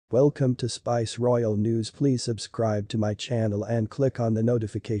Welcome to Spice Royal News. Please subscribe to my channel and click on the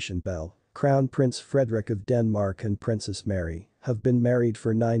notification bell. Crown Prince Frederik of Denmark and Princess Mary have been married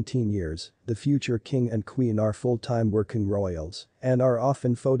for 19 years. The future king and queen are full-time working royals and are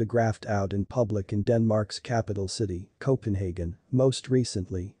often photographed out in public in Denmark's capital city, Copenhagen. Most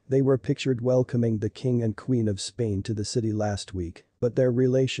recently, they were pictured welcoming the king and queen of Spain to the city last week, but their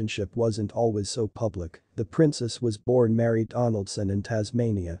relationship wasn't always so public. The princess was born Mary Donaldson in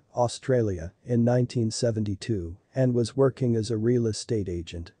Tasmania, Australia, in 1972 and was working as a real estate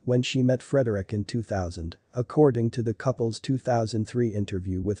agent when she met Frederik in 2000, according to the couple's 2003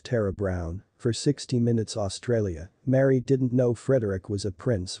 interview with Tara Brown. For 60 Minutes Australia, Mary didn't know Frederik was a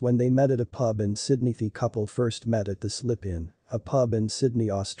prince when they met at a pub in Sydney. The couple first met at the Slip Inn, a pub in Sydney,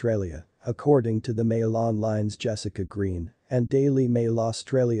 Australia, according to the Mail Online's Jessica Green and Daily Mail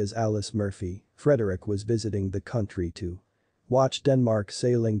Australia's Alice Murphy. Frederik was visiting the country to watch Denmark's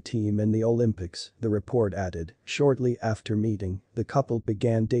sailing team in the Olympics, the report added. Shortly after meeting, the couple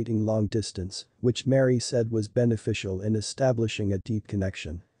began dating long distance, which Mary said was beneficial in establishing a deep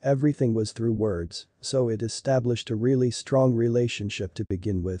connection. Everything was through words, so it established a really strong relationship to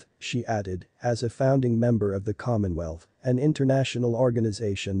begin with, she added. As a founding member of the Commonwealth, an international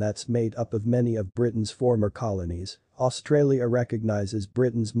organization that's made up of many of Britain's former colonies, Australia recognizes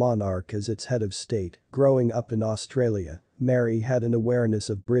Britain's monarch as its head of state. Growing up in Australia, Mary had an awareness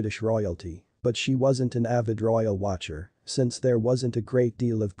of British royalty, but she wasn't an avid royal watcher, since there wasn't a great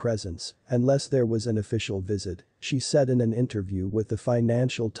deal of presence unless there was an official visit, she said in an interview with the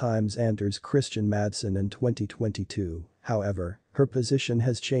Financial Times Anders Christian Madsen in 2022. However, her position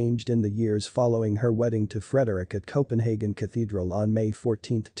has changed in the years following her wedding to Frederik at Copenhagen Cathedral on May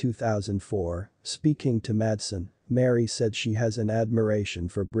 14, 2004. Speaking to Madsen, Mary said she has an admiration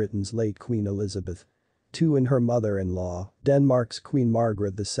for Britain's late Queen Elizabeth II and her mother-in-law, Denmark's Queen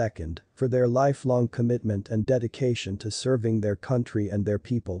Margaret II, for their lifelong commitment and dedication to serving their country and their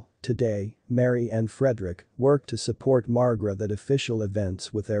people. Today, Mary and Frederik work to support Margaret at official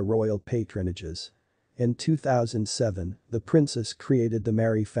events with their royal patronages. In 2007, the princess created the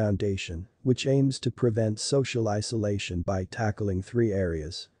Mary Foundation, which aims to prevent social isolation by tackling 3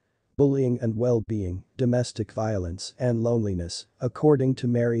 areas: bullying and well-being, domestic violence, and loneliness, according to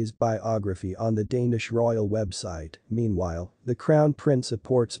Mary's biography on the Danish royal website. Meanwhile, the Crown Prince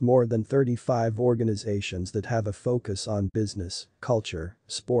supports more than 35 organizations that have a focus on business, culture,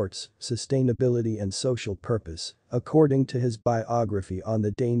 sports, sustainability and social purpose. According to his biography on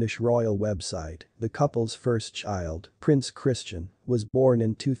the Danish royal website, the couple's first child, Prince Christian, was born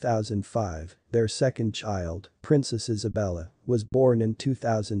in 2005, their second child, Princess Isabella, was born in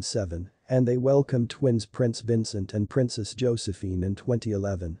 2007, and they welcomed twins Prince Vincent and Princess Josephine in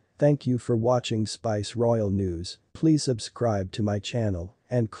 2011. Thank you for watching Spice Royal News. Please subscribe to my channel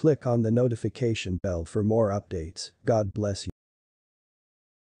and click on the notification bell for more updates. God bless you.